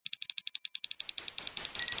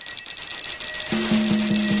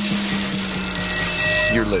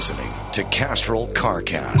You're listening to Castrol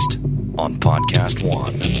CarCast on Podcast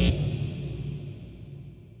One.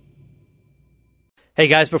 Hey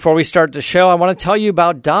guys, before we start the show, I want to tell you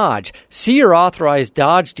about Dodge. See your authorized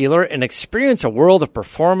Dodge dealer and experience a world of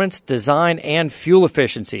performance, design, and fuel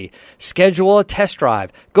efficiency. Schedule a test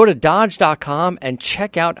drive. Go to Dodge.com and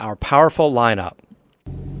check out our powerful lineup.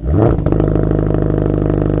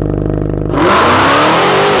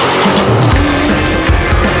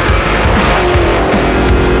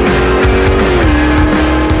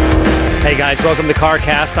 Hey guys, welcome to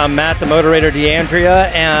CarCast. I'm Matt, the moderator, D'Andrea,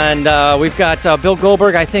 and we've got Bill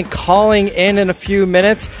Goldberg, I think, calling in a few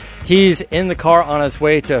minutes. He's in the car on his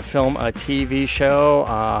way to film a TV show.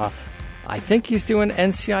 I think he's doing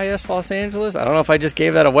NCIS Los Angeles. I don't know if I just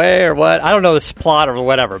gave that away or what. I don't know the plot or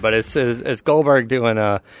whatever, but it's Goldberg doing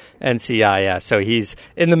NCIS. So he's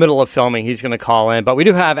in the middle of filming. He's going to call in. But we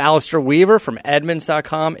do have Alistair Weaver from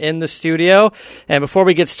Edmunds.com in the studio. And before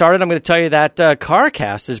we get started, I'm going to tell you that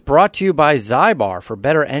CarCast is brought to you by Zybar for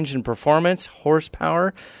better engine performance,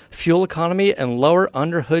 horsepower, fuel economy, and lower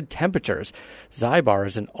underhood temperatures. Zybar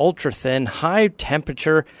is an ultra-thin,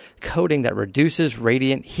 high-temperature coating that reduces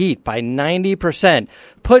radiant heat by 90%.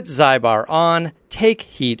 Put Zybar on, take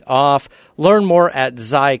heat off. Learn more at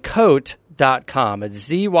Zycoat.com. It's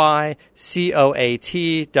Zycoat.com.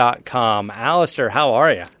 Alistair, how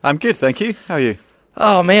are you? I'm good, thank you. How are you?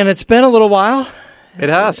 Oh, man, it's been a little while. It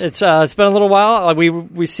has. It's been a little while.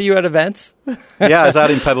 We see you at events. Yeah, I was out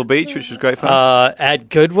in Pebble Beach, which was great fun. At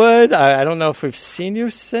Goodwood. I don't know if we've seen you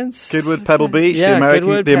since Goodwood, Pebble Beach. Yeah,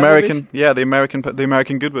 Goodwood, the Pebble American. Beach. Yeah, the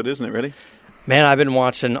American Goodwood, isn't it? Really? Man, I've been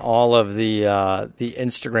watching all of the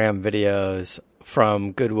Instagram videos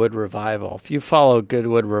from Goodwood Revival. If you follow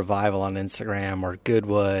Goodwood Revival on Instagram or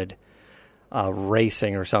Goodwood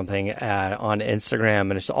Racing or something on Instagram,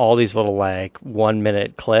 and it's all these little 1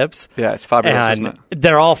 minute clips. Yeah, it's fabulous, and isn't it?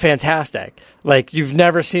 They're all fantastic. Like, you've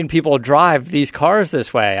never seen people drive these cars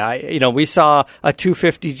this way. We saw a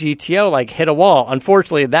 250 GTO hit a wall.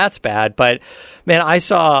 Unfortunately, that's bad. But man, I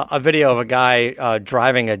saw a video of a guy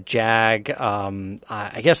driving a Jag,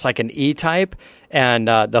 I guess an E-Type. And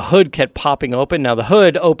the hood kept popping open. Now, the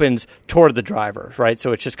hood opens toward the driver, right?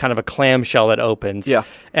 So it's just kind of a clamshell that opens. Yeah.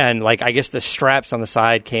 And, I guess the straps on the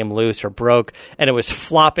side came loose or broke, and it was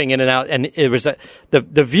flopping in and out. And it was the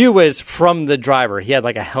view was from the driver. He had,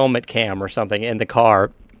 a helmet cam or something in the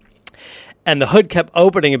car. And the hood kept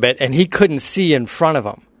opening a bit, and he couldn't see in front of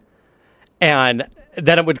him. And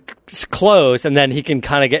then it would close, and then he can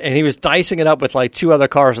kind of get, and he was dicing it up with two other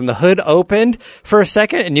cars, and the hood opened for a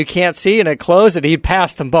second, and you can't see, and it closed, and he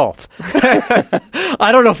passed them both.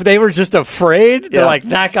 I don't know if they were just afraid, they're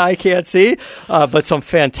that guy can't see, but some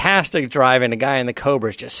fantastic driving. The guy in the Cobra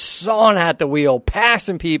is just sawing at the wheel,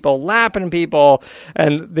 passing people, lapping people,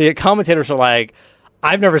 and the commentators are like,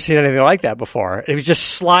 I've never seen anything like that before. And he was just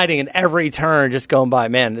sliding in every turn, just going by.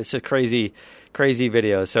 Man, it's just crazy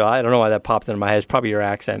videos. So I don't know why that popped into my head. It's probably your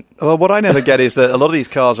accent. Well, what I never get is that a lot of these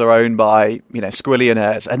cars are owned by,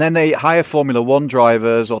 squillionaires, and then they hire Formula One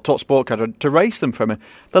drivers or top sport cars to race them from it.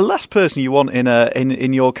 The last person you want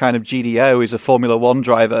in your kind of GDO is a Formula One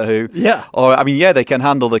driver who, they can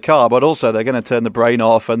handle the car, but also they're going to turn the brain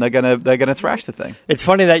off and they're going to thrash the thing. It's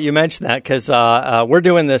funny that you mentioned that because we're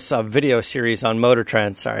doing this video series on Motor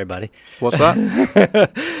Trend. Sorry, buddy. What's that?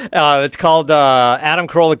 It's called Adam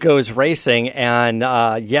Carolla Goes Racing. And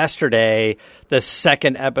yesterday, the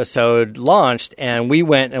second episode launched, and we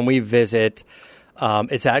went and we visit.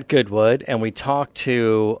 It's at Goodwood, and we talked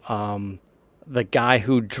to the guy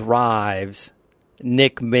who drives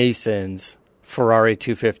Nick Mason's Ferrari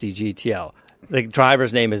 250 GTO. The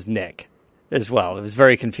driver's name is Nick as well. It was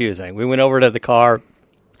very confusing. We went over to the car,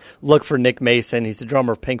 looked for Nick Mason. He's the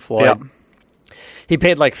drummer of Pink Floyd. Yep. He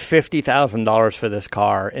paid $50,000 for this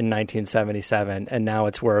car in 1977, and now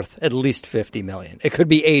it's worth at least $50 million. It could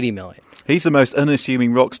be $80 million. He's the most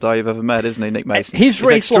unassuming rock star you've ever met, isn't he, Nick Mason? He's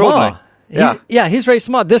raced Le Mans. He's raced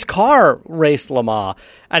Le Mans. This car raced Le Mans.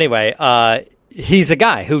 Anyway, he's a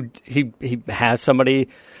guy who he has somebody.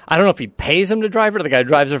 I don't know if he pays him to drive it or the guy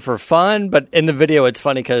drives it for fun, but in the video it's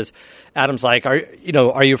funny because Adam's like, are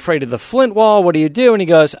you afraid of the Flint wall? What do you do? And he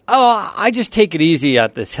goes, I just take it easy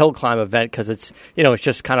at this hill climb event because it's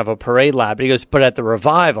just kind of a parade lap. But he goes, but at the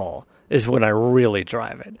Revival is when I really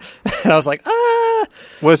drive it. And I was like, Well,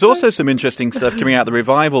 there's also some interesting stuff coming out of the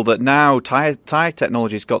Revival that now tyre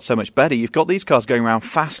technology's got so much better. You've got these cars going around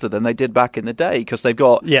faster than they did back in the day because they've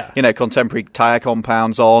got contemporary tyre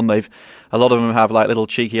compounds on. A lot of them have little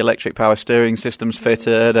cheeky electric power steering systems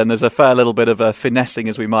fitted, and there's a fair little bit of finessing,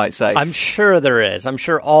 as we might say. I'm sure there is. I'm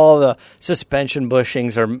sure all the suspension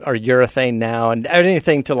bushings are urethane now, and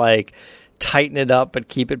anything to tighten it up but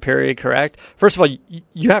keep it period correct. First of all,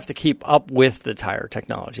 you have to keep up with the tire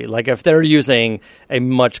technology. Like if they're using a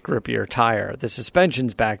much grippier tire, the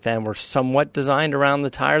suspensions back then were somewhat designed around the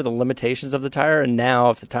tire, the limitations of the tire, and now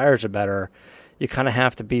if the tires are better, you kind of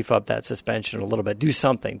have to beef up that suspension a little bit, do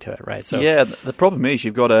something to it, right? So yeah, the problem is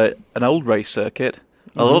you've got an old race circuit.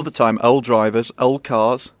 A lot of the time, old drivers, old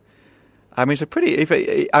cars. I mean,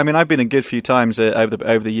 I've been a good few times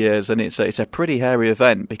over the years, and it's a pretty hairy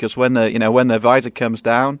event because when the visor comes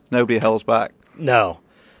down, nobody holds back. No,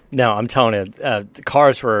 I'm telling you, the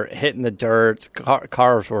cars were hitting the dirt.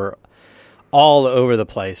 Cars were all over the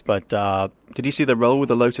place. But did you see the roll with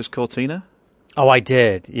the Lotus Cortina? Oh, I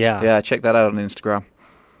did. Yeah. Yeah, check that out on Instagram.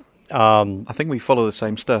 I think we follow the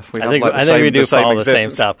same stuff. I think we do follow the same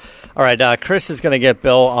stuff. All right, Chris is going to get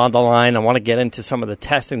Bill on the line. I want to get into some of the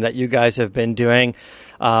testing that you guys have been doing.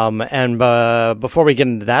 And before we get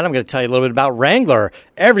into that, I'm going to tell you a little bit about Wrangler.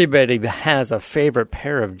 Everybody has a favorite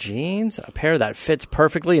pair of jeans, a pair that fits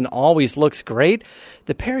perfectly and always looks great.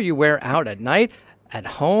 The pair you wear out at night, at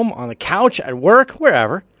home, on the couch, at work,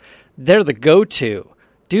 wherever. They're the go-to.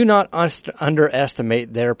 Do not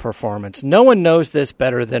underestimate their performance. No one knows this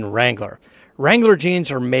better than Wrangler. Wrangler jeans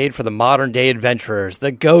are made for the modern-day adventurers,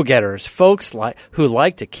 the go-getters, folks who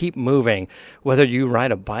like to keep moving. Whether you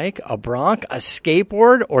ride a bike, a bronc, a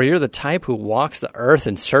skateboard, or you're the type who walks the earth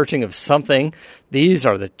in searching of something, these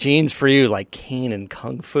are the jeans for you, like Kane in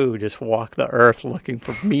Kung Fu, just walk the earth looking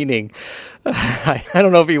for meaning. I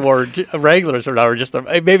don't know if he wore Wranglers or not, or just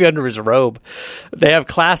maybe under his robe. They have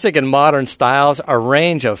classic and modern styles, a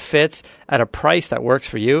range of fits at a price that works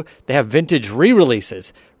for you. They have vintage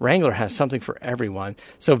re-releases. Wrangler has something for everyone.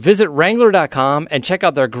 So visit Wrangler.com and check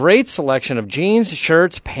out their great selection of jeans,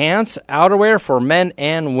 shirts, pants, outerwear for men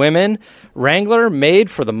and women. Wrangler, made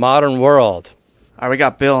for the modern world. All right, we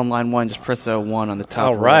got Bill on line one. Just press 1 on the top.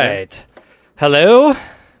 All right. Hello?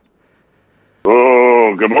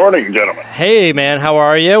 Oh, good morning, gentlemen. Hey, man, how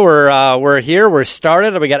are you? We're here. We're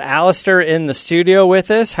started. We got Alistair in the studio with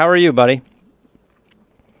us. How are you, buddy?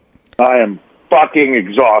 I am fucking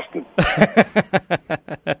exhausted.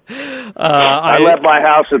 I left my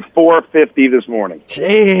house at 4:50 this morning.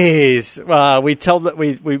 Jeez.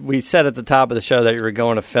 We said at the top of the show that you were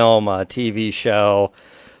going to film a TV show,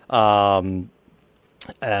 and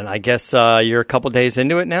I guess you're a couple days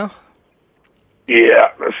into it now?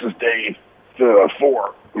 Yeah, this is day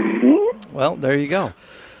 4. Mm-hmm. Well, there you go.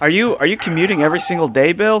 Are you commuting every single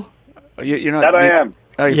day, Bill? You're not. That I am.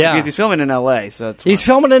 Oh, yeah. Because he's filming in L.A., so that's he's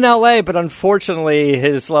filming in L.A., but unfortunately,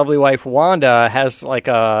 his lovely wife Wanda has like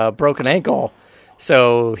a broken ankle,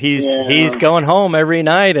 so he's going home every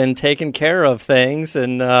night and taking care of things,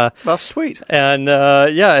 and that's sweet. And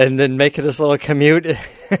and then making his little commute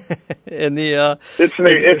in the.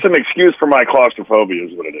 It's an excuse for my claustrophobia,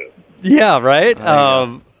 is what it is. Yeah, right.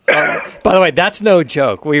 By the way, that's no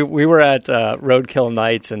joke. We were at Roadkill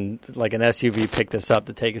Nights, and like an SUV picked us up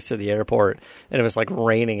to take us to the airport, and it was like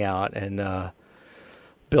raining out, and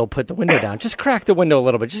Bill put the window down. Just crack the window a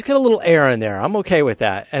little bit. Just get a little air in there. I'm okay with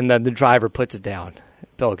that. And then the driver puts it down.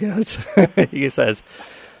 Bill goes, he says,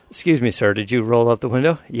 "Excuse me, sir, did you roll up the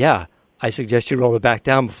window?" "Yeah. I suggest you roll it back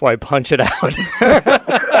down before I punch it out."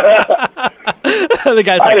 The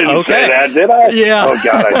guy's like, I didn't okay. say that, did I? Yeah. Oh,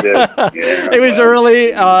 God, I did. Yeah, it was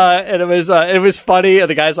early, and it was funny, and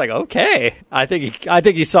the guy's like, okay. I think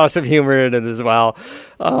he saw some humor in it as well.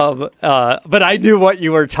 But I knew what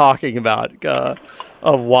you were talking about,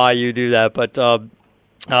 of why you do that. But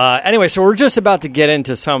anyway, so we're just about to get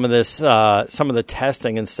into some of this, some of the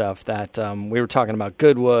testing and stuff that we were talking about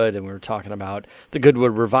Goodwood, and we were talking about the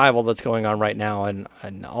Goodwood revival that's going on right now, and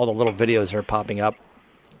all the little videos are popping up.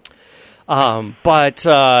 But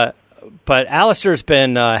Alistair's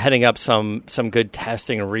been heading up some good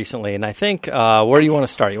testing recently, and I think where do you want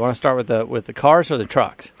to start? You want to start with the cars or the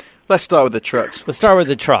trucks? Let's start with the trucks. Let's start with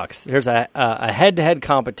the trucks. There's a head-to-head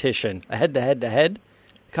competition, a head-to-head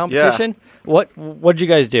competition. Yeah. What did you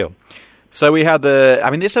guys do? So we had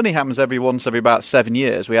this only happens every about 7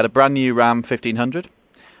 years. We had a brand new Ram 1500,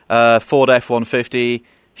 Ford F-150,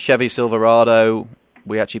 Chevy Silverado.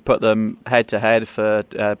 We actually put them head-to-head for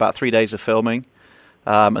about 3 days of filming.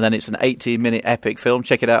 And then it's an 18-minute epic film.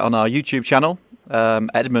 Check it out on our YouTube channel.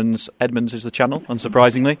 Edmunds is the channel,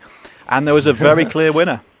 unsurprisingly. And there was a very clear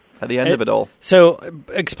winner at the end of it all. So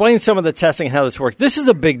explain some of the testing and how this works. This is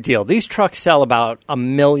a big deal. These trucks sell about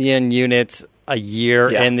 1 million units a year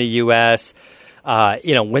in the U.S.,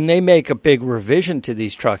 when they make a big revision to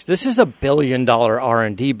these trucks, this is $1 billion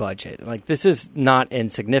R&D budget. Like, this is not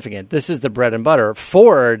insignificant. This is the bread and butter.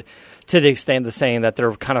 Ford, to the extent of saying that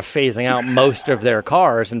they're kind of phasing out most of their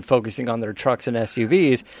cars and focusing on their trucks and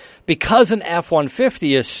SUVs because an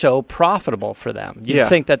F-150 is so profitable for them. You'd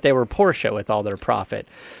think that they were Porsche with all their profit.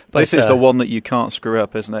 But this is the one that you can't screw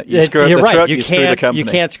up, isn't it? You screw up you're the right. truck, you screw the company. You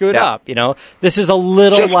can't screw it up. This is a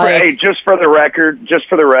little just for the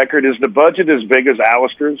record, is the budget as big as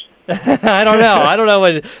Alistair's? I don't know. I don't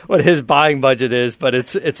know what his buying budget is, but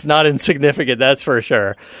it's not insignificant. That's for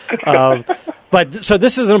sure. But so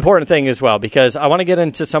this is an important thing as well, because I want to get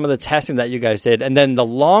into some of the testing that you guys did, and then the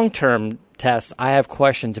long-term tests I have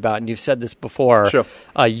questions about, and you've said this before. Sure.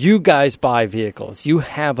 You guys buy vehicles. You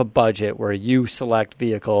have a budget where you select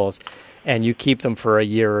vehicles, and you keep them for a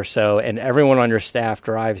year or so, and everyone on your staff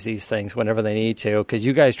drives these things whenever they need to, because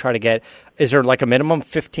you guys try to get, is there like a minimum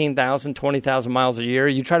 15,000, 20,000 miles a year?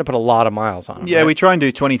 You try to put a lot of miles on them. Yeah, right? we try and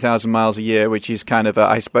do 20,000 miles a year, which is kind of,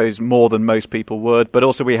 I suppose, more than most people would. But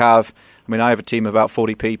also we have, I have a team of about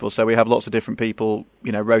 40 people, so we have lots of different people,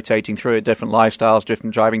 rotating through it, different lifestyles,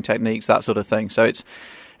 different driving techniques, that sort of thing. So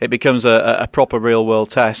it becomes a proper real-world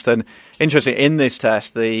test. And interesting, in this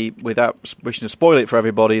test, without wishing to spoil it for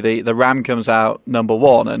everybody, the Ram comes out number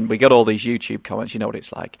one, and we get all these YouTube comments. You know what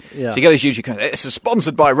it's like. Yeah. So you get these YouTube comments, it's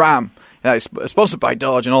sponsored by Ram, it's sponsored by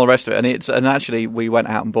Dodge and all the rest of it. And actually, we went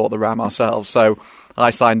out and bought the Ram ourselves. So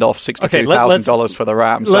I signed off $62,000 for the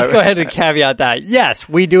Ram. Let's go ahead and caveat that. Yes,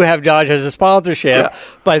 we do have Dodge as a sponsorship,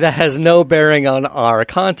 but that has no bearing on our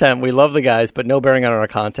content. We love the guys, but no bearing on our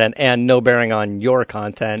content and no bearing on your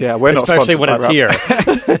content. Yeah, we're not especially when it's here.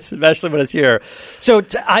 Especially when it's here. So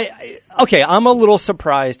I'm a little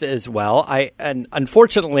surprised as well. And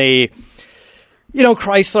unfortunately,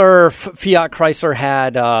 Chrysler, Fiat Chrysler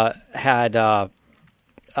had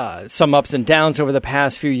some ups and downs over the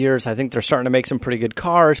past few years. I think they're starting to make some pretty good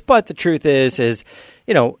cars. But the truth is,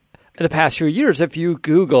 in the past few years, if you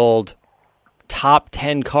Googled top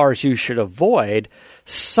 10 cars you should avoid,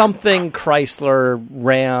 something Chrysler,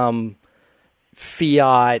 Ram,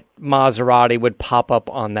 Fiat, Maserati would pop up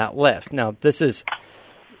on that list. Now, this is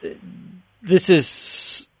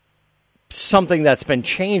something that's been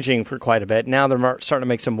changing for quite a bit. Now they're starting to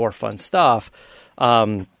make some more fun stuff.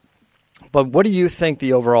 But what do you think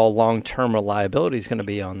the overall long-term reliability is going to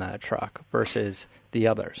be on that truck versus the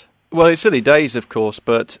others? Well, it's early days, of course,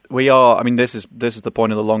 but we are. This is the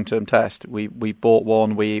point of the long-term test. We bought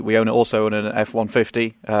one. We also own an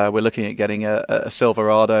F-150. We're looking at getting a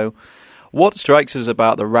Silverado. What strikes us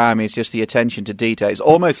about the Ram is just the attention to detail. It's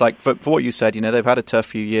almost like, for what you said, they've had a tough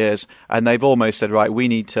few years, and they've almost said, right, we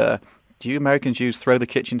need to. Do you Americans throw the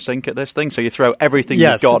kitchen sink at this thing? So you throw everything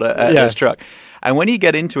you've got at this truck. And when you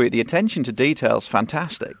get into it, the attention to detail is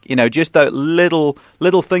fantastic. Just the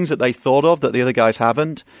little things that they thought of that the other guys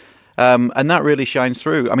haven't. And that really shines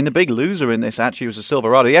through. The big loser in this actually was the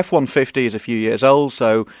Silverado. The F-150 is a few years old,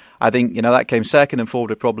 so I think, that came second, and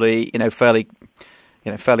Ford are probably, fairly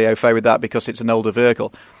au fait with that because it's an older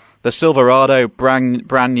vehicle. The Silverado,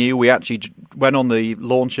 brand new. We actually went on the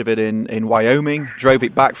launch of it in Wyoming, drove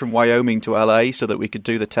it back from Wyoming to LA so that we could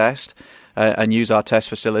do the test and use our test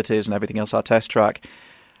facilities and everything else, our test track.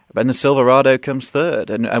 And the Silverado comes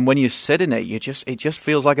third. And when you sit in it, it just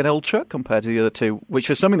feels like an old truck compared to the other two, which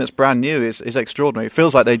for something that's brand new is extraordinary. It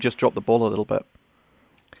feels like they just dropped the ball a little bit.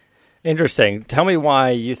 Interesting. Tell me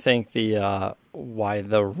why you think why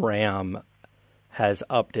the Ram has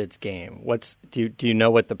upped its game. Do you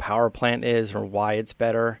know what the power plant is or why it's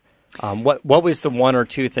better? What was the one or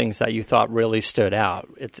two things that you thought really stood out?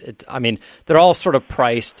 They're all sort of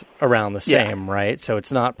priced around the same, right? So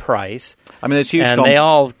it's not price. There's huge, and they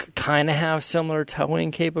all kind of have similar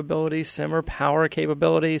towing capabilities, similar power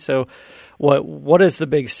capability. So, what is the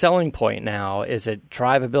big selling point now? Is it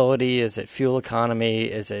drivability? Is it fuel economy?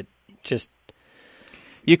 Is it just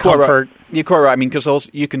You're comfort? You're quite right. Because also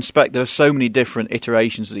you can spec. There are so many different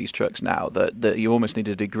iterations of these trucks now that you almost need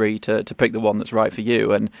a degree to pick the one that's right for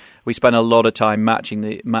you. And we spent a lot of time matching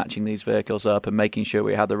these vehicles up and making sure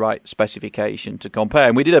we had the right specification to compare.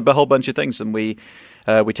 And we did a whole bunch of things. And we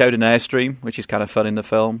towed an Airstream, which is kind of fun in the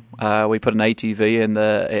film. We put an ATV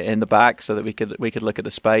in the back so that we could look at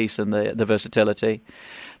the space and the versatility.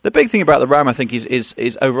 The big thing about the Ram, I think,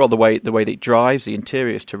 is overall the way that it drives. The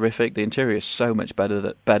interior is terrific. The interior is so much better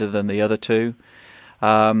than the other two.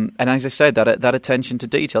 And as I said, that attention to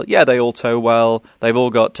detail. Yeah, they all tow well. They've all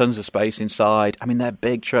got tons of space inside. They're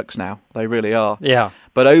big trucks now. They really are. Yeah.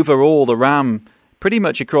 But overall, the Ram, pretty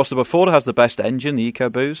much across the board, Ford has the best engine, the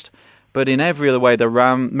EcoBoost. But in every other way, the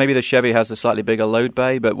Ram, maybe the Chevy has the slightly bigger load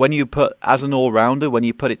bay. But when you put, as an all-rounder, when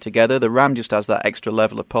you put it together, the Ram just has that extra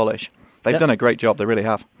level of polish. They've done a great job. They really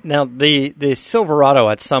have. Now, the Silverado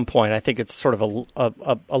at some point, I think it's sort of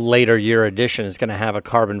a later year edition, is going to have a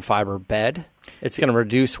carbon fiber bed. It's going to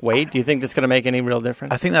reduce weight. Do you think that's going to make any real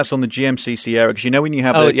difference? I think that's on the GMC Sierra, because when you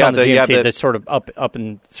have it's on the GMC, that's sort of up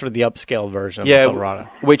in sort of the upscale version of the Silverado.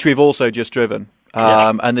 Which we've also just driven.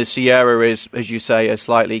 And the Sierra is, as you say, a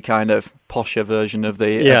slightly kind of posher version of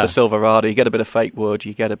the Silverado. You get a bit of fake wood,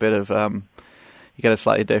 you get a bit of you get a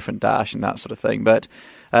slightly different dash and that sort of thing. But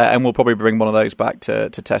and we'll probably bring one of those back to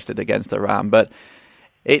test it against the Ram. But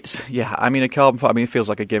it's a carbon fiber. It feels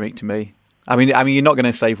like a gimmick to me. I mean, you're not going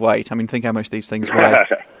to save weight. Think how much these things weigh.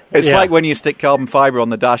 It's like when you stick carbon fiber on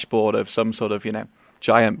the dashboard of some sort of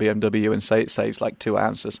giant BMW and say it saves like 2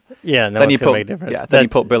 ounces. Yeah, no, then you put make a difference. Yeah, then you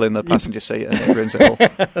put Bill in the passenger seat and he grins it all.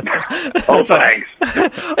 Oh, thanks.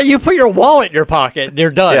 You put your wallet in your pocket and you're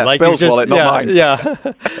done. Yeah, Bill's wallet, not mine. Yeah.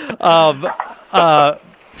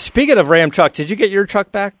 Speaking of Ram truck, did you get your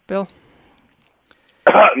truck back, Bill?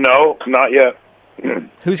 No, not yet.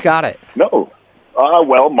 Who's got it? No.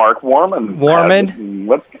 Well, Mark Warman. Warman?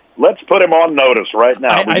 Let's put him on notice right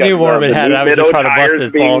now. I knew Warman had it. I was just trying to bust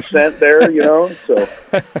his balls. Sent there, so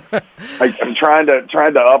I'm trying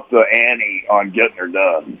to up the ante on getting her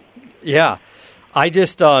done. Yeah, I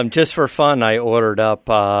just for fun, I ordered up.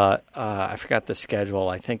 I forgot the schedule.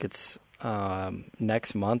 I think it's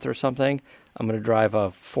next month or something. I'm going to drive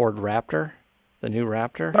a Ford Raptor, the new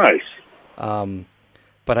Raptor. Nice.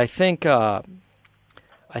 But I think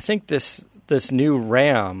this new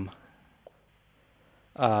Ram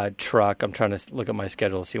truck, I'm trying to look at my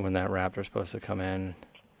schedule to see when that Raptor's supposed to come in.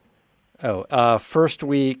 First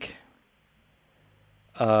week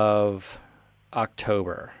of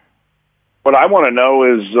October. What I want to know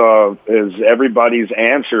is everybody's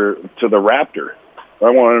answer to the Raptor. I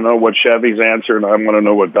want to know what Chevy's answer, and I want to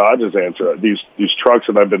know what Dodge's answer. These trucks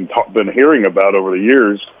that I've been hearing about over the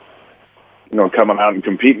years, coming out and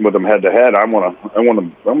competing with them head to head. I want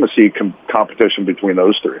to see competition between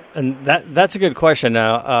those three. And that's a good question.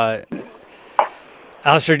 Now,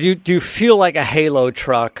 Alistair, do you feel like a Halo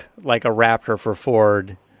truck, like a Raptor for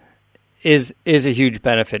Ford, is a huge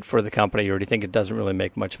benefit for the company, or do you think it doesn't really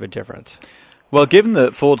make much of a difference? Well, given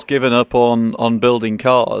that Ford's given up on building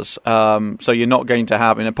cars, so you're not going to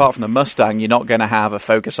have, apart from the Mustang, you're not going to have a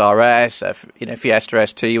Focus RS, Fiesta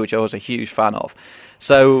ST, which I was a huge fan of.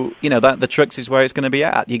 So, that the trucks is where it's going to be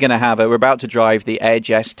at. You're going to have we're about to drive the Edge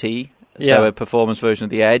ST, so a performance version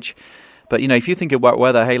of the Edge. But, if you think about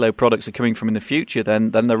where the Halo products are coming from in the future,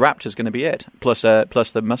 then the Raptor's going to be it, plus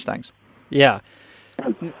the Mustangs. Yeah.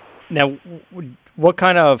 Now, what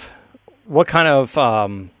kind of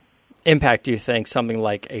impact do you think something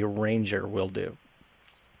like a Ranger will do?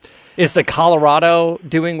 Is the Colorado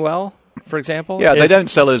doing well, for example? Yeah, they don't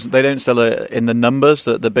sell it in the numbers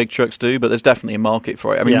that the big trucks do, but there's definitely a market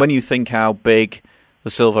for it. When you think how big the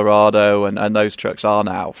Silverado and those trucks are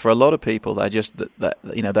now, for a lot of people, they're just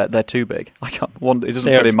they're too big. It doesn't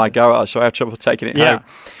fit in my garage, so I have trouble taking it home.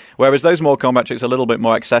 Whereas those more compact trucks are a little bit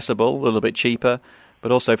more accessible, a little bit cheaper,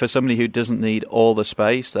 but also for somebody who doesn't need all the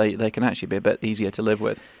space, they can actually be a bit easier to live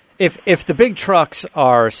with. If the big trucks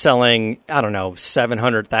are selling,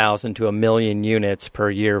 700,000 to 1 million units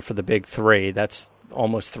per year for the big three, that's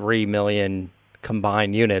almost 3 million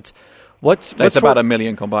combined units. It's about 1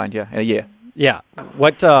 million combined, in a year. Yeah.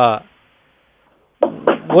 What do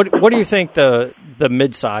you think the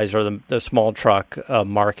midsize or the small truck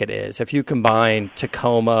market is? If you combine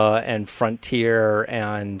Tacoma and Frontier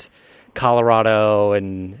and Colorado,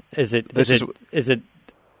 and is it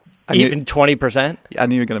even 20%? I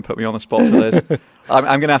knew you were going to put me on the spot for this. I'm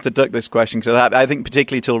going to have to duck this question because I think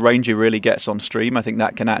particularly till Ranger really gets on stream, I think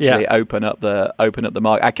that can actually open up the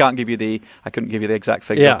market. I couldn't give you the exact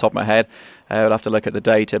figures off the top of my head. I'd have to look at the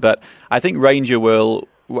data, but I think Ranger will.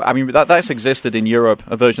 That's existed in Europe,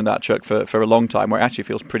 a version of that truck for a long time, where it actually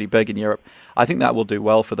feels pretty big in Europe. I think that will do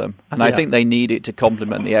well for them, and I think they need it to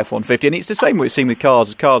complement the F-150. And it's the same we've seen with cars.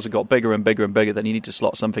 As cars have got bigger and bigger and bigger, then you need to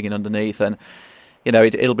slot something in underneath, and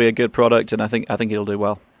it'll be a good product, and I think it'll do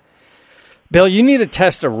well. Bill, you need to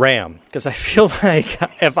test a Ram, because I feel like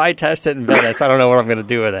if I test it in Venice, I don't know what I'm going to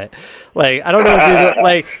do with it. I don't know what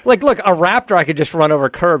to do. Look, a Raptor, I could just run over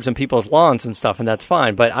curbs and people's lawns and stuff, and that's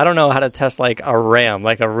fine. But I don't know how to test a Ram,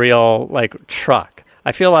 a real truck.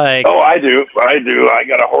 I feel like... Oh, I do. I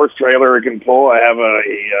got a horse trailer it can pull. I have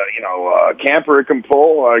a camper it can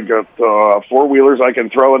pull. I got four-wheelers I can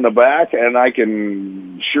throw in the back, and I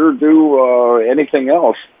can sure do anything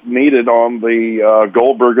else needed on the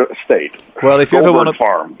Goldberg estate. Well, if you ever want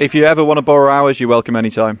farm. If you ever want to borrow ours, you're welcome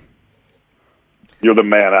anytime. You're the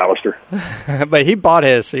man, Alistair. But he bought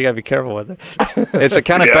his, so you got to be careful with it. It's a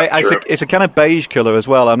kind of sure. it's a kind of beige color as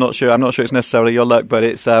well. I'm not sure it's necessarily your luck, but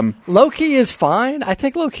it's Low key is fine. I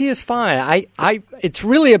think low key is fine. It's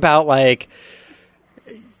really about like,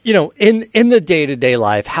 you know, in the day to day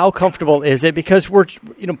life, how comfortable is it? Because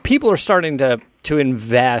people are starting to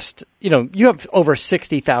invest. You know, you have over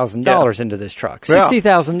 $60,000 into this truck.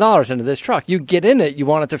 $60,000 into this truck. You get in it, you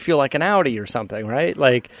want it to feel like an Audi or something, right?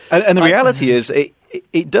 Like, and the reality is, it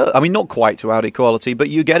does. I mean, not quite to Audi quality, but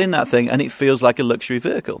you get in that thing and it feels like a luxury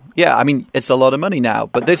vehicle. Yeah, I mean, it's a lot of money now,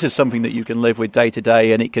 but this is something that you can live with day to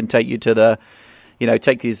day, and it can take you to the, you know,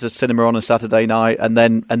 take these to cinema on a Saturday night and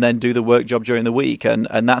then do the work job during the week, and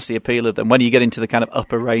that's the appeal of them. When you get into the kind of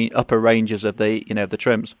upper ranges of the, you know, the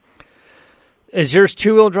trims. Is yours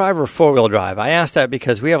two-wheel drive or four-wheel drive? I ask that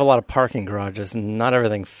because we have a lot of parking garages and not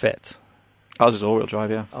everything fits. Ours is all-wheel drive,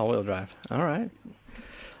 yeah. All-wheel drive. All right.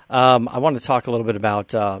 I want to talk a little bit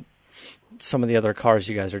about some of the other cars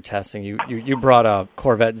you guys are testing. You brought a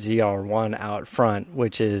Corvette ZR1 out front,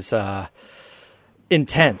 which is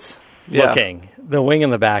intense looking. Yeah. The wing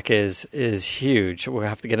in the back is huge. We'll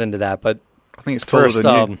have to get into that. But I think it's taller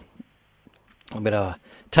than you. I'm going to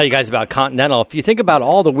tell you guys about Continental. If you think about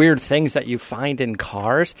all the weird things that you find in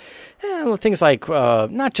cars, things like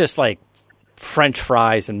not just like French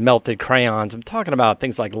fries and melted crayons. I'm talking about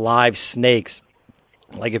things like live snakes,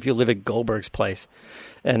 like if you live at Goldberg's place,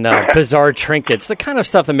 and bizarre trinkets, the kind of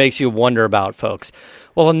stuff that makes you wonder about, folks.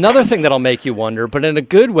 Well, another thing that'll make you wonder, but in a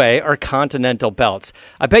good way, are Continental belts.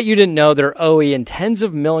 I bet you didn't know they're OE in tens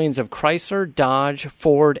of millions of Chrysler, Dodge,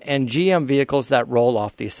 Ford, and GM vehicles that roll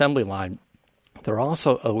off the assembly line. They're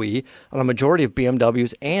also OE on a majority of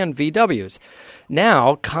BMWs and VWs.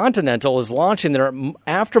 Now, Continental is launching their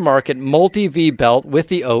aftermarket multi-V belt with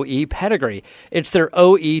the OE pedigree. It's their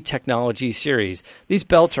OE Technology Series. These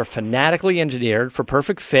belts are fanatically engineered for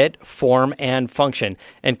perfect fit, form, and function.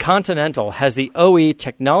 And Continental has the OE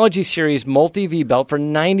Technology Series multi-V belt for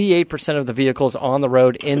 98% of the vehicles on the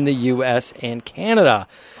road in the U.S. and Canada.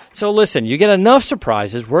 So listen, you get enough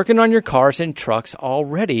surprises working on your cars and trucks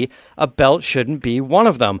already. A belt shouldn't be one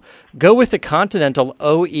of them. Go with the Continental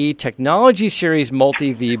OE Technology Series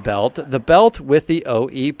Multi-V belt, the belt with the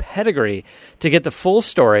OE pedigree. To get the full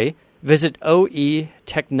story, visit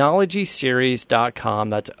oetechnologyseries.com.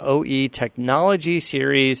 That's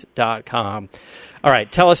oetechnologyseries.com. All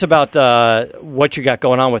right, tell us about what you got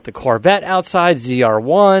going on with the Corvette outside,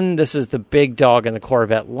 ZR1. This is the big dog in the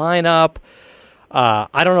Corvette lineup.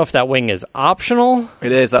 I don't know if that wing is optional.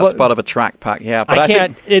 It is. That's part of a track pack. Yeah, but I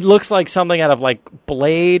can't. It looks like something out of like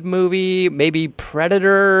Blade movie, maybe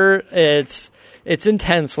Predator. It's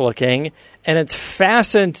intense looking, and it's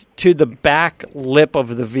fastened to the back lip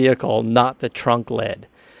of the vehicle, not the trunk lid.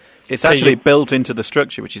 It's actually built into the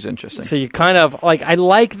structure, which is interesting. So you kind of like. I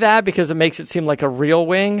like that because it makes it seem like a real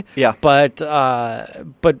wing. Yeah. But a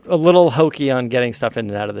little hokey on getting stuff in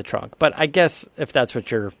and out of the trunk. But I guess if that's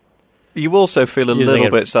what you're. You also feel a little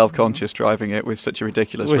bit self-conscious driving it with such a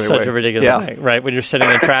ridiculous wing. Right? When you're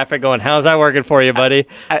sitting in traffic going, how's that working for you, buddy?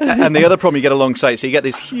 And the other problem you get alongside, so you get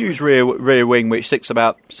this huge rear wing which sits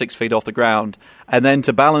about 6 feet off the ground, and then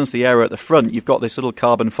to balance the air at the front, you've got this little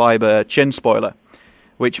carbon fibre chin spoiler,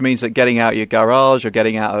 which means that getting out of your garage or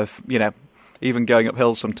getting out of, you know, even going up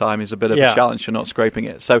hills sometime is a bit of a challenge for not scraping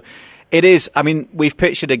it. So it is, I mean, we've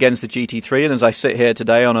pitched it against the GT3, and as I sit here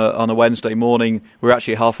today on a Wednesday morning, we're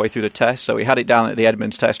actually halfway through the test. So we had it down at the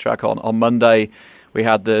Edmonds test track on Monday. We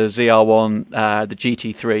had the ZR1, the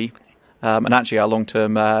GT3, and actually our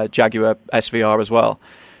long-term Jaguar SVR as well.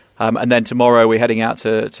 And then tomorrow we're heading out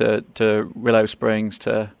to Willow Springs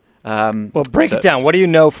to... well, break it down. What do you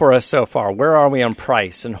know for us so far? Where are we on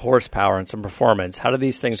price and horsepower and some performance? How do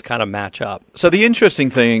these things kind of match up? So the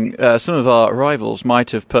interesting thing, some of our rivals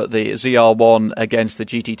might have put the ZR1 against the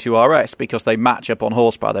GT2 RS because they match up on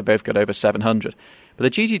horsepower. They both got over 700. But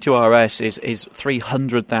the GT2 RS is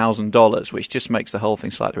 $300,000, which just makes the whole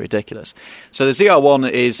thing slightly ridiculous. So the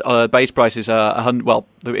ZR1 is base price is in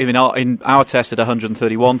our test at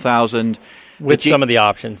 $131,000. With some of the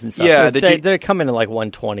options and stuff. Yeah, they're coming in like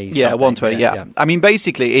 $120. Yeah, $120. Yeah. I mean,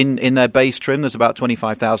 basically, in their base trim, there's about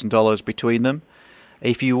 $25,000 between them.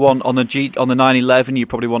 If you want on the 911, you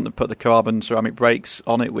probably want to put the carbon ceramic brakes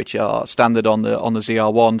on it, which are standard on the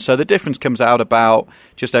ZR1. So the difference comes out about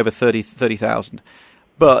just over $30,000.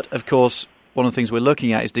 But of course, one of the things we're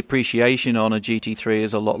looking at is depreciation on a GT3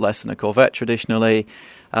 is a lot less than a Corvette traditionally.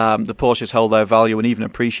 The Porsches hold their value and even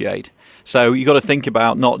appreciate. So you've got to think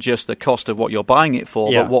about not just the cost of what you're buying it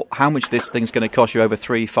for, but how much this thing's going to cost you over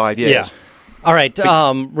 3-5 years. Yeah. All right,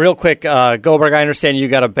 real quick, Goldberg. I understand you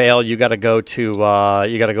got to bail. You got to go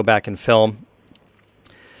back and film.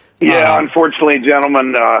 Yeah, unfortunately,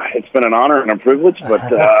 gentlemen, it's been an honor and a privilege, but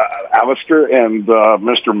Alistair and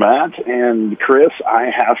Mr. Matt and Chris,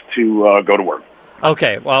 I have to go to work.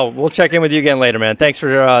 Okay, well, we'll check in with you again later, man. Thanks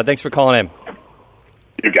for calling in.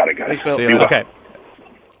 You got it, guys. Thanks, Bill. Okay.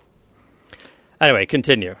 Anyway,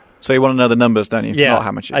 continue. So you want to know the numbers, don't you? Yeah, Not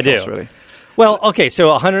how much it costs, really. Well, okay,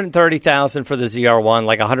 so $130,000 for the ZR1,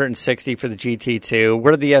 like $160,000 for the GT2.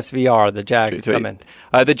 Where did the SVR, the Jag, come in?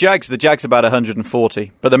 The Jag's about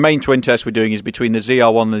 $140,000, but the main twin test we're doing is between the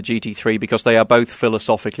ZR1 and the GT3 because they are both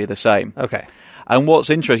philosophically the same. Okay. And what's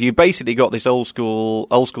interesting, you've basically got this old school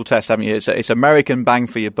test, haven't you? It's American bang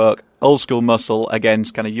for your buck, old school muscle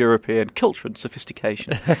against kind of European culture and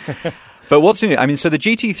sophistication. But what's in it? I mean, so the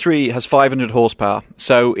GT3 has 500 horsepower,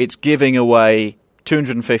 so it's giving away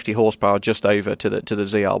 250 horsepower just over to the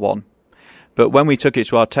ZR1. But when we took it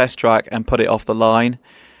to our test track and put it off the line,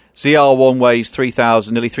 ZR1 weighs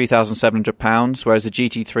nearly 3,700 pounds, whereas the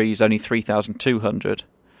GT3 is only 3,200.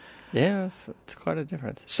 Yeah, it's quite a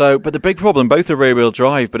difference. So, but the big problem, both are rear-wheel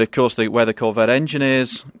drive, but of course where the Corvette engine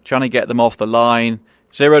is, trying to get them off the line.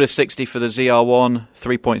 0 to 60 for the ZR1,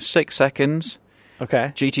 3.6 seconds.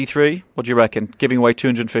 Okay. GT3, what do you reckon? Giving away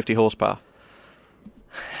 250 horsepower.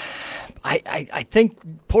 I think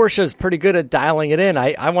Porsche's pretty good at dialing it in.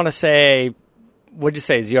 I want to say, what'd you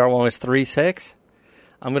say, ZR1 was 3.6?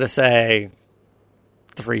 I'm going to say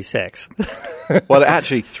 3.6. Well,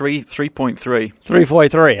 actually, 3.3.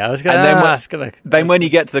 3.3. I was going to ask. Then when you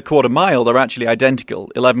get to the quarter mile, they're actually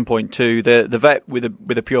identical, 11.2. The Vet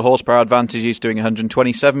with a pure horsepower advantage is doing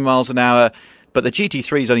 127 miles an hour, but the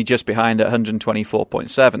GT3 is only just behind at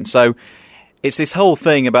 124.7. So it's this whole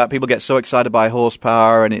thing about people get so excited by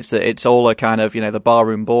horsepower, and it's all a kind of, the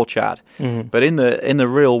barroom ball chat. Mm-hmm. But in the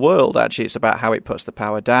real world, actually, it's about how it puts the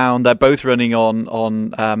power down. They're both running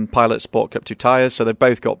on Pilot Sport Cup 2 tires, so they've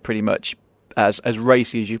both got pretty much as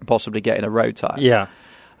racy as you can possibly get in a road tire. Yeah.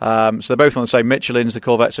 So they're both on the same Michelins. The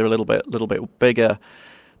Corvettes are a little bit bigger,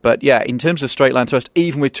 but yeah, in terms of straight line thrust,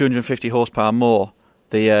 even with 250 horsepower more,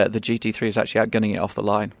 the GT3 is actually outgunning it off the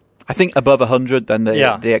line. I think above 100, then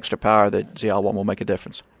the extra power, the ZR1 will make a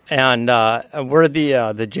difference. And where did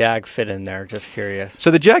the Jag fit in there? Just curious.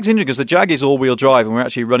 So the Jag's interesting because the Jag is all-wheel drive, and we're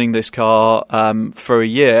actually running this car for a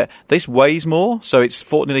year. This weighs more, so it's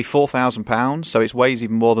nearly 4,000 pounds, so it weighs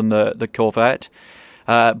even more than the Corvette.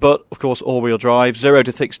 But, of course, all-wheel drive, 0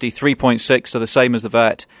 to 60, 3.6, so the same as the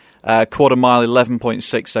Vet. Quarter mile,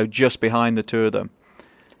 11.6, so just behind the two of them.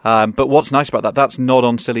 But what's nice about that's not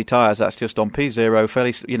on silly tyres. That's just on P0,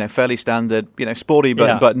 fairly standard, sporty,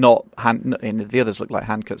 but not the others look like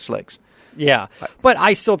hand cut slicks. Yeah, but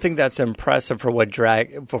I still think that's impressive for what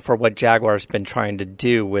Jaguar's been trying to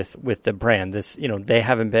do with the brand. This, they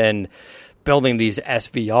haven't been building these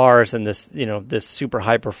SVRs and this super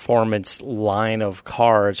high performance line of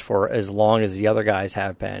cars for as long as the other guys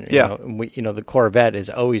have been. The Corvette has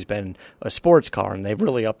always been a sports car, and they've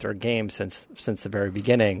really upped their game since the very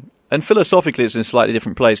beginning. And philosophically, it's in a slightly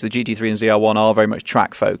different place. The GT3 and ZR1 are very much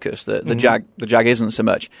track focused. The Jag isn't so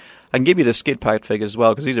much. I can give you the skid pad figures as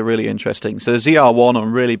well because these are really interesting. So the ZR1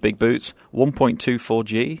 on really big boots,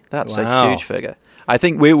 1.24G. That's a huge figure. I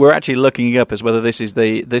think we're actually looking up as whether this is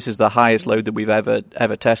the highest load that we've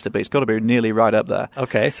ever tested, but it's got to be nearly right up there.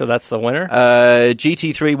 Okay, so that's the winner.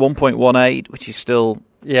 GT3 1.18, which is still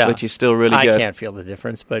really good. I can't feel the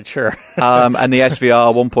difference, but sure. And the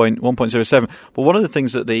SVR 1.07. But one of the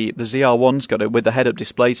things that the ZR1's got with the head-up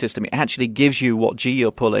display system, it actually gives you what G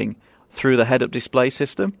you're pulling through the head-up display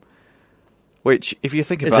system. Which, if you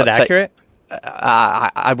think about, is it accurate?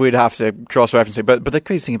 I would have to cross-reference it, but the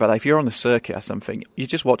crazy thing about that, if you're on the circuit or something, you're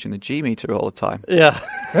just watching the G meter all the time. Yeah,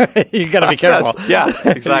 you got to be careful. Yes. Yeah,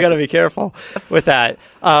 exactly. You got to be careful with that.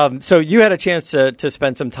 So you had a chance to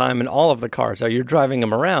spend some time in all of the cars. So you're driving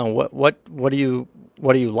them around. What do you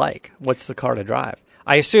like? What's the car to drive?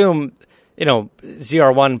 I assume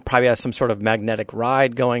ZR1 probably has some sort of magnetic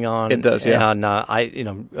ride going on. It does, yeah. And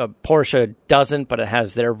Porsche doesn't, but it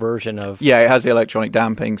has their version of. Yeah, it has the electronic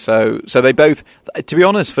damping. So they both, to be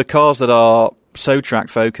honest, for cars that are so track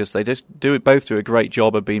focused, they just both do a great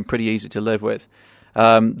job of being pretty easy to live with.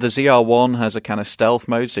 The ZR1 has a kind of stealth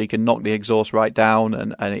mode, so you can knock the exhaust right down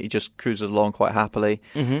and it just cruises along quite happily.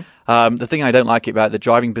 Mm-hmm. The thing I don't like about the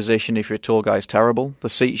driving position, if you're a tall guy, is terrible. The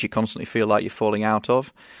seats you constantly feel like you're falling out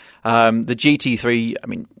of. The GT3, I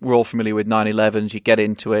mean, we're all familiar with 911s. You get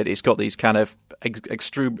into it. It's got these kind of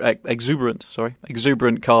exuberant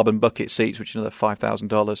carbon bucket seats, which are another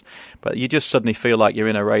 $5,000. But you just suddenly feel like you're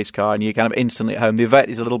in a race car and you're kind of instantly at home. The Vet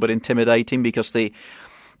is a little bit intimidating because the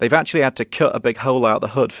they've actually had to cut a big hole out of the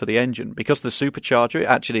hood for the engine. Because the supercharger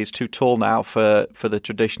actually is too tall now for the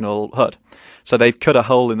traditional hood. So they've cut a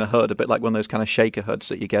hole in the hood, a bit like one of those kind of shaker hoods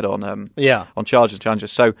that you get on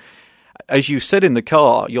Chargers. So as you sit in the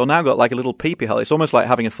car, you're now got like a little peepee hole. It's almost like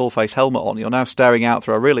having a full-face helmet on. You're now staring out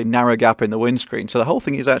through a really narrow gap in the windscreen. So the whole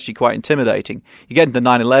thing is actually quite intimidating. You get into the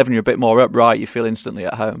 911, you're a bit more upright, you feel instantly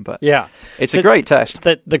at home. But it's a great test.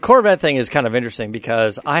 The Corvette thing is kind of interesting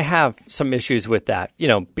because I have some issues with that,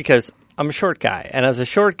 because I'm a short guy. And as a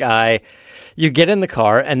short guy, you get in the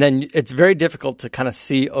car, and then it's very difficult to kind of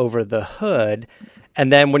see over the hood.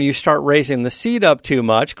 And then when you start raising the seat up too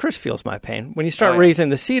much, Chris feels my pain. When you start raising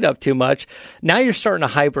the seat up too much, now you're starting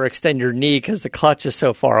to hyperextend your knee because the clutch is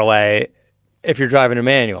so far away if you're driving a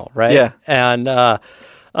manual, right? Yeah. And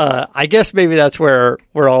I guess maybe that's where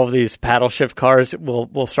all of these paddle shift cars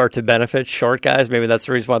will start to benefit short guys. Maybe that's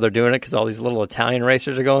the reason why they're doing it, because all these little Italian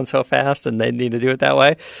racers are going so fast and they need to do it that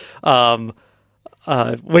way.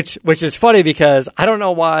 Which is funny because I don't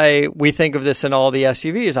know why we think of this in all the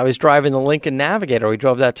SUVs. I was driving the Lincoln Navigator. We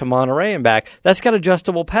drove that to Monterey and back. That's got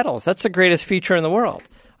adjustable pedals. That's the greatest feature in the world.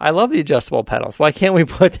 I love the adjustable pedals. Why can't we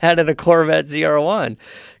put that in a Corvette ZR1?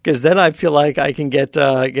 Because then I feel like I can get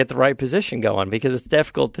the right position going, because it's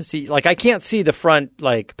difficult to see. Like, I can't see the front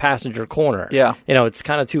passenger corner. Yeah, it's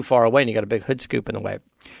kind of too far away, and you got a big hood scoop in the way.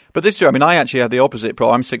 But this year, I actually have the opposite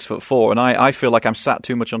problem. I'm 6'4", and I feel like I'm sat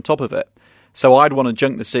too much on top of it. So I'd want to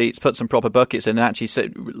junk the seats, put some proper buckets in, and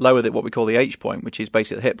actually lower what we call the H point, which is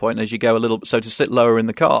basically the hip point, as you go a little, so to sit lower in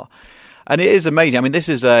the car. And it is amazing. This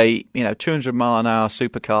is a 200-mile-an-hour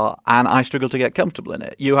supercar, and I struggle to get comfortable in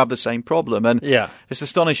it. You have the same problem, and it's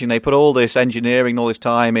astonishing. They put all this engineering, all this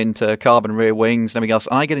time into carbon rear wings and everything else,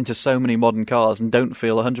 and I get into so many modern cars and don't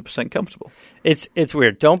feel 100% comfortable. It's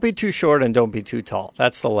weird. Don't be too short and don't be too tall.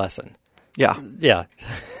 That's the lesson. Yeah.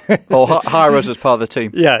 Or hire us as part of the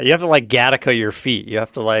team. Yeah, you have to Gattaca your feet. You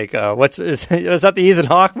have to is that the Ethan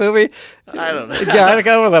Hawke movie? I don't know.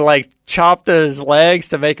 Gattaca, where they chopped his legs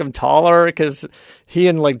to make him taller because he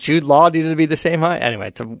and Jude Law needed to be the same height.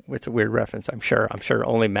 Anyway, it's a weird reference. I'm sure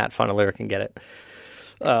only Matt Funnelaire can get it.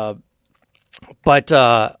 But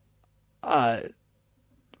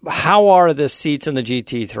how are the seats in the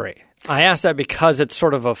GT3? I ask that because it's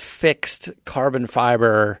sort of a fixed carbon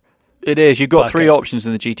fiber. It is. You've got three options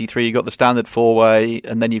in the GT3. You've got the standard 4-way,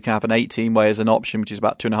 and then you can have an 18-way as an option, which is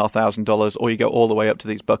about $2,500, or you go all the way up to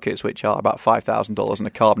these buckets, which are about $5,000 and a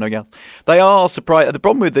carbon again. They are surprising. The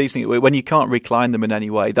problem with these things, when you can't recline them in any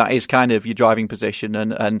way, that is kind of your driving position.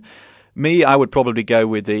 And me, I would probably go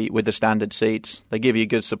with the standard seats. They give you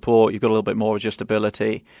good support. You've got a little bit more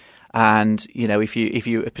adjustability. And, if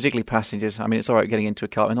you particularly passengers, it's all right getting into a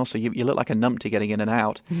car. And also, you look like a numpty getting in and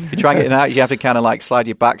out. If you try and get in and out, you have to kind of slide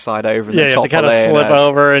your backside over. And you have to kind of slip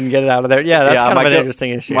over and get it out of there. Yeah, that's kind of an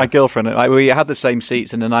interesting issue. My girlfriend, we had the same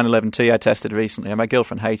seats in the 911T I tested recently, and my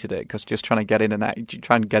girlfriend hated it because just trying to get in and out, of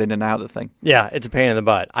the thing. Yeah, it's a pain in the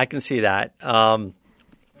butt. I can see that,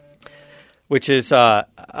 which is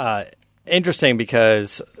interesting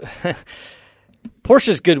because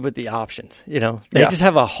Porsche's good with the options, They just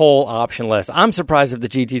have a whole option list. I'm surprised if the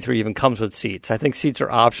GT3 even comes with seats. I think seats are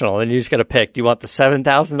optional, and you just got to pick. Do you want the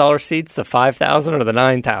 $7,000 seats, the $5,000, or the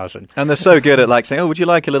 $9,000? And they're so good at saying, "Oh, would you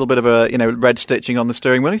like a little bit of a red stitching on the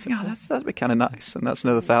steering wheel?" You think, that'd be kind of nice, and that's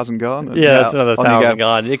another $1,000 gone. That's another $1,000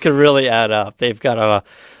 gone. It could really add up. They've got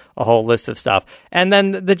a whole list of stuff. And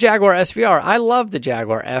then the Jaguar SVR. I love the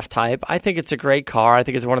Jaguar F-Type. I think it's a great car. I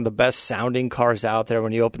think it's one of the best sounding cars out there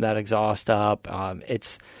when you open that exhaust up.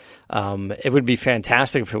 It would be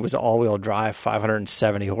fantastic if it was all-wheel drive,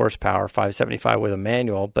 570 horsepower, 575 with a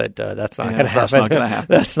manual, but that's not going to happen.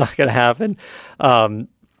 That's not going to happen.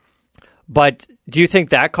 But do you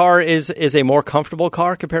think that car is a more comfortable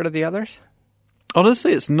car compared to the others?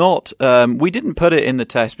 Honestly, it's not. We didn't put it in the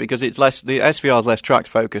test because it's less. The SVR is less track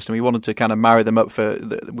focused, and we wanted to kind of marry them up for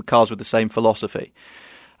cars with the same philosophy.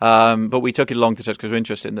 But we took it along to test because we're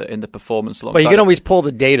interested in the performance. But you can always pull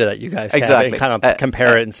the data that you guys have and kind of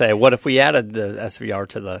compare it and say, what if we added the SVR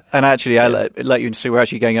to the... And actually, I let you see, we're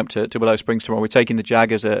actually going up to Willow Springs tomorrow. We're taking the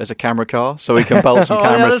Jag as a camera car, so we can bolt some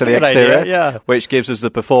cameras to the exterior, which gives us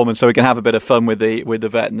the performance, so we can have a bit of fun with the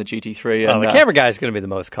Vet and the GT3. And, the camera guy is going to be the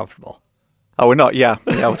most comfortable. Oh, we're not,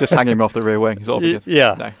 we'll just hang him off the rear wing. Is all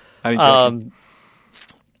yeah. No,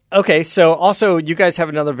 okay, so also you guys have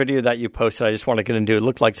another video that you posted I just want to get into. It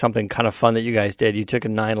looked like something kind of fun that you guys did. You took a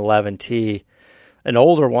 911T, an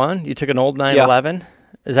older one. You took an old 911.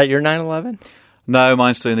 Is that your 911? No,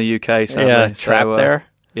 mine's still in the UK. Sadly. Yeah, trapped there.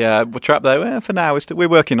 Yeah, we're trapped there. Well, for now, we're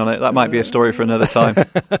working on it. That might be a story for another time.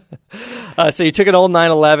 So you took an old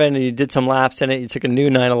 911 and you did some laps in it. You took a new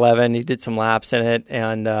 911, you did some laps in it,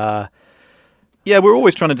 and yeah, we're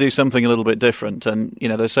always trying to do something a little bit different. And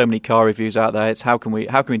there's so many car reviews out there. It's how can we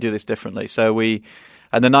do this differently?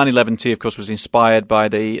 And the 911T, of course, was inspired by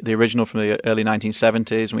the original from the early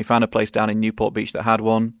 1970s, and we found a place down in Newport Beach that had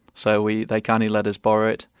one, so they kindly let us borrow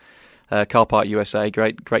it. Car Park USA,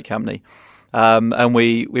 great company. And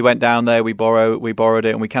we went down there, we borrowed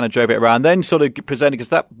it, and we kind of drove it around. Then sort of presented,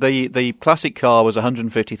 because the classic car was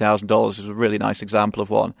 $150,000. It was a really nice example of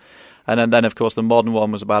one. And then of course, the modern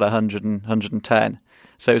one was about 110.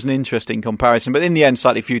 So it was an interesting comparison. But in the end,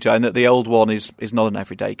 slightly futile, in that the old one is not an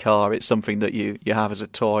everyday car. It's something that you have as a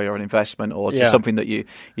toy or an investment, or just something that you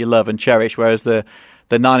love and cherish. Whereas the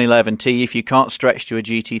 911T, if you can't stretch to a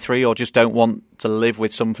GT3 or just don't want to live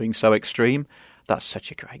with something so extreme, that's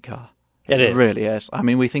such a great car. It is. It really is. I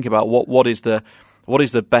mean, we think about what is the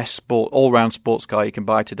best all-round sports car you can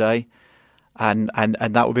buy today, and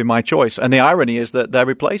that would be my choice. And the irony is that they're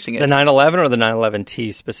replacing it. The 911 or the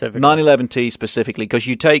 911T specifically? 911T specifically, because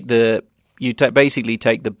you basically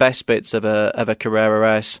take the best bits of a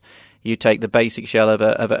Carrera S. You take the basic shell of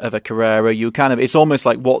a Carrera. You it's almost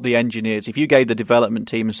like what the engineers. If you gave the development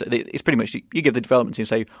team, it's pretty much you give the development team,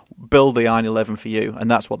 say, build the 911 for you, and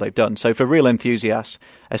that's what they've done. So for real enthusiasts,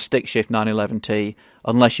 a stick shift 911T,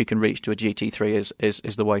 unless you can reach to a GT3,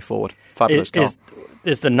 is the way forward. Fabulous car.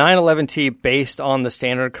 Is the 911T based on the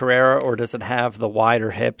standard Carrera, or does it have the wider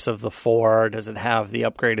hips of the 4? Does it have the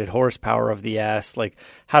upgraded horsepower of the S? Like,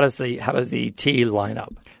 how does the T line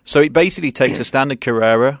up? So it basically takes a standard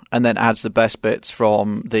Carrera and then adds the best bits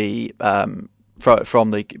from the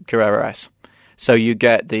Carrera S. So you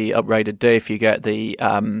get the upgraded diff, you get the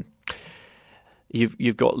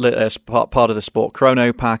you've got part of the Sport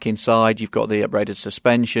Chrono pack inside. You've got the upgraded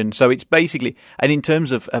suspension. So it's basically, and in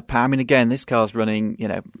terms of power, I mean, again, this car's running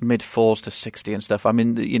mid 4s to 60 and stuff. I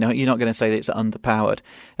mean, you're not going to say that it's underpowered.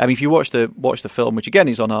 I mean, if you watch the film, which again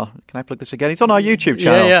is on our, can I plug this again? It's on our YouTube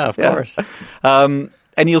channel. Yeah, of course.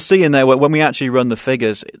 And you'll see in there when we actually run the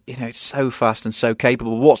figures, it's so fast and so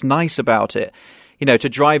capable. What's nice about it, to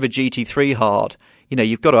drive a GT3 hard,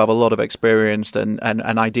 you've got to have a lot of experience and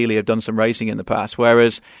ideally have done some racing in the past.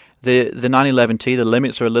 Whereas the 911T, the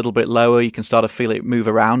limits are a little bit lower. You can start to feel it move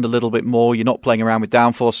around a little bit more. You're not playing around with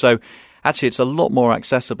downforce. So actually, it's a lot more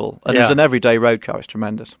accessible. And as an everyday road car, it's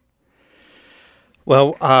tremendous.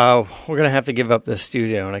 Well, we're going to have to give up the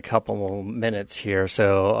studio in a couple more minutes here.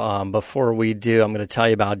 So before we do, I'm going to tell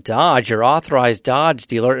you about Dodge. Your authorized Dodge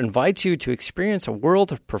dealer invites you to experience a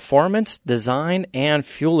world of performance, design, and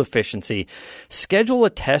fuel efficiency. Schedule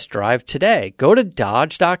a test drive today. Go to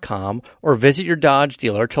Dodge.com or visit your Dodge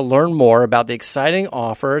dealer to learn more about the exciting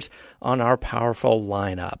offers on our powerful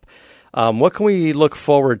lineup. What can we look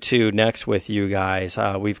forward to next with you guys?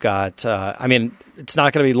 We've got, it's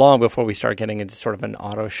not going to be long before we start getting into sort of an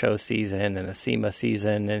auto show season and a SEMA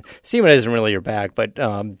season. And SEMA isn't really your bag, but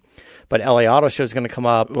LA Auto Show is going to come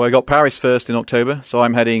up. Well, I got Paris first in October, so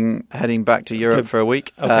I'm heading back to Europe for a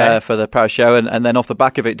week for the Paris show, and then off the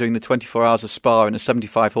back of it, doing the 24 hours of Spa in a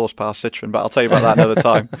 75 horsepower Citroen. But I'll tell you about that another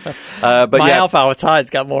time. My Alfa outside's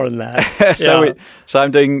got more than that. So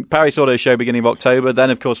I'm doing Paris Auto Show beginning of October.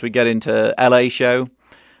 Then, of course, we get into LA show.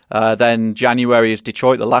 Then January is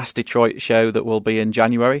Detroit, the last Detroit show that will be in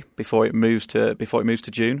January before it moves to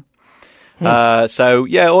June. Auto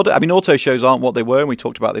shows aren't what they were, and we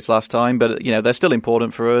talked about this last time, but they're still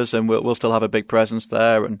important for us, and we'll still have a big presence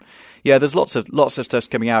there. And there's lots of stuff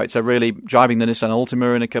coming out. It's really driving the Nissan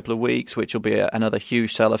Altima in a couple of weeks, which will be another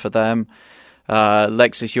huge seller for them.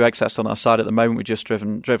 Lexus UX, that's on our side at the moment. We've just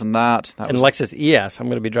driven that. And Lexus ES, I'm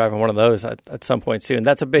going to be driving one of those at some point soon.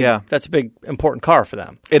 That's a big important car for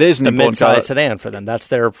them. It is an important car. The mid-size sedan for them. That's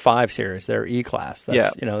their 5 Series, their E-Class.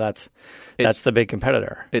 That's the big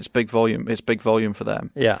competitor. It's big volume. It's big volume for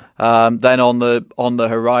them. Yeah. Then on the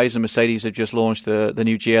horizon, Mercedes have just launched the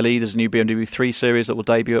new GLE. There's a new BMW 3 Series that will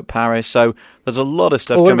debut at Paris. So there's a lot of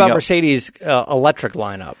stuff coming up. What about Mercedes electric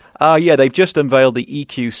lineup? They've just unveiled the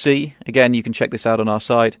EQC. Again, you can check this out on our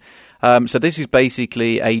site. So this is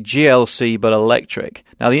basically a GLC but electric.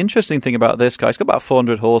 Now, the interesting thing about this car, it's got about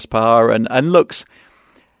 400 horsepower and looks,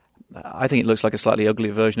 I think it looks like a slightly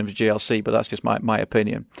uglier version of a GLC, but that's just my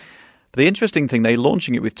opinion. But the interesting thing, they're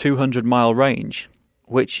launching it with 200-mile range,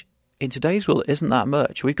 which in today's world isn't that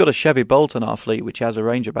much. We've got a Chevy Bolt in our fleet, which has a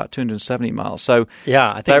range of about 270 miles. So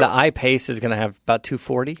I think the I-Pace is going to have about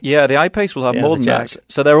 240. Yeah, the I-Pace will have more than that.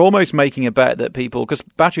 So they're almost making a bet that people, because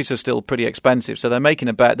batteries are still pretty expensive, so they're making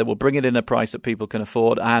a bet that will bring it in a price that people can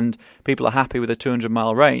afford, and people are happy with a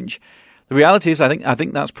 200-mile range. The reality is, I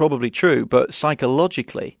think that's probably true, but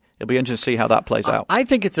psychologically, it'll be interesting to see how that plays out. I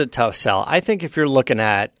think it's a tough sell. I think if you're looking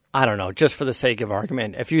at, I don't know, just for the sake of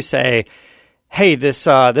argument, if you say, hey, this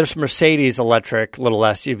Mercedes electric little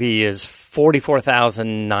SUV is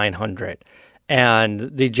 $44,900, and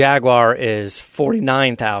the Jaguar is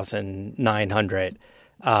 $49,900,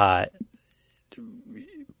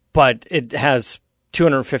 but it has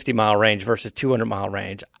 250-mile range versus 200-mile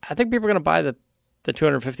range, I think people are going to buy the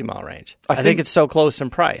 250-mile range. I think it's so close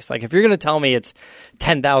in price. Like, if you're going to tell me it's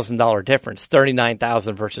 $10,000 difference,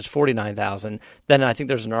 $39,000 versus $49,000, then I think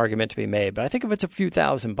there's an argument to be made. But I think if it's a few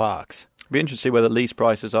 $1,000, it'll be interesting to see where the lease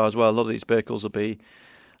prices are as well. A lot of these vehicles will be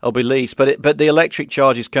leased, but the electric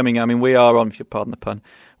charge is coming. I mean, we are on, if you pardon the pun,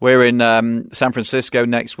 we're in San Francisco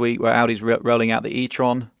next week, where Audi's rolling out the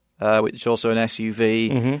e-tron, which is also an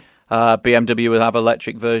SUV. Mm-hmm. BMW will have an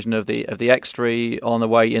electric version of the X3 on the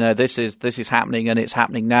way. You know, this is happening, and it's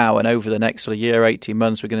happening now. And over the next sort of year, 18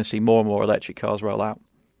 months, we're going to see more and more electric cars roll out.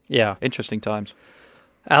 Yeah, interesting times.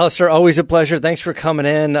 Alistair, always a pleasure. Thanks for coming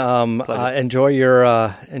in. Enjoy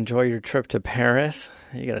your trip to Paris.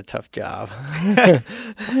 You got a tough job.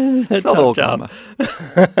 It's not all job.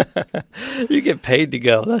 You get paid to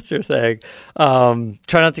go. That's your thing.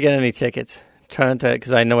 Try not to get any tickets. Try not to,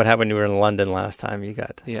 because I know what happened when you were in London last time. You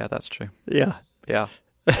got. Yeah, that's true. Yeah. My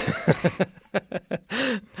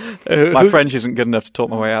French isn't good enough to talk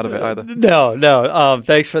my way out of it either. No.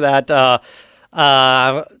 Thanks for that.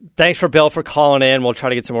 Thanks for Bill for calling in. We'll try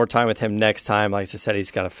to get some more time with him next time. Like I said,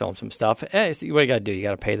 he's got to film some stuff. Hey, what you got to do? You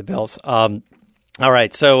got to pay the bills. All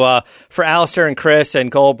right. So for Alistair and Chris and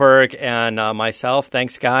Goldberg and myself,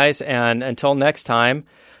 thanks, guys. And until next time.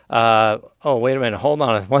 Wait a minute. Hold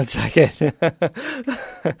on 1 second.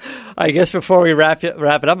 I guess before we wrap it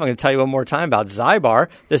up, I'm going to tell you one more time about Zybar.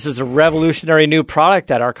 This is a revolutionary new product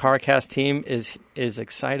that our CarCast team is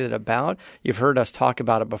excited about. You've heard us talk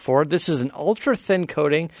about it before. This is an ultra-thin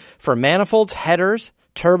coating for manifolds, headers,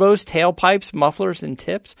 turbos, tailpipes, mufflers, and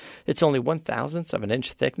tips. It's only 1/1000th of an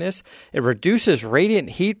inch thickness. It reduces radiant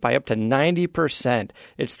heat by up to 90%.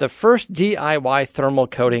 It's the first DIY thermal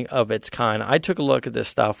coating of its kind. I took a look at this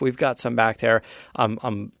stuff. We've got some back there.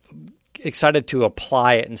 I'm excited to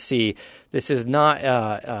apply it and see. This is not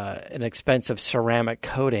an expensive ceramic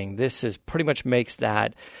coating. This is pretty much makes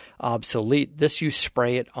that obsolete. This you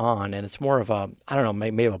spray it on, and it's more of a, I don't know,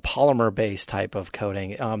 maybe a polymer-based type of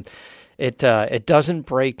coating. It doesn't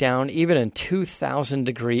break down even in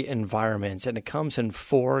 2,000-degree environments, and it comes in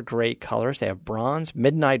 4 great colors. They have bronze,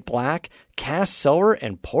 midnight black, cast silver,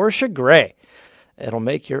 and Porsche gray. It'll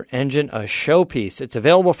make your engine a showpiece. It's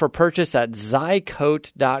available for purchase at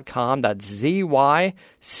Zycoat.com. That's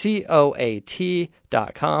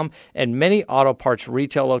Zycoat.com. And many auto parts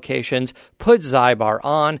retail locations. Put Zybar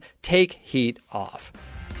on. Take heat off.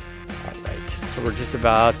 All right. So we're just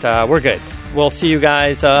about, we're good. We'll see you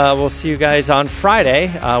guys on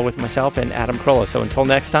Friday with myself and Adam Carolla. So until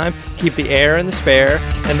next time, keep the air in the spare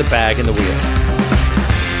and the bag in the wheel.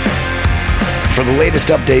 For the latest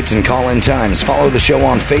updates and call-in times, follow the show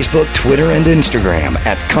on Facebook, Twitter, and Instagram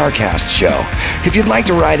at CarCast Show. If you'd like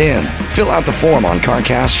to write in, fill out the form on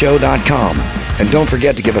CarCastShow.com. And don't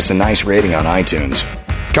forget to give us a nice rating on iTunes.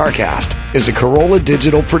 CarCast is a Carolla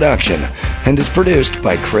Digital production and is produced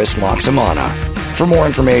by Chris Loxamana. For more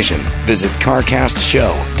information, visit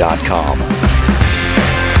CarCastShow.com.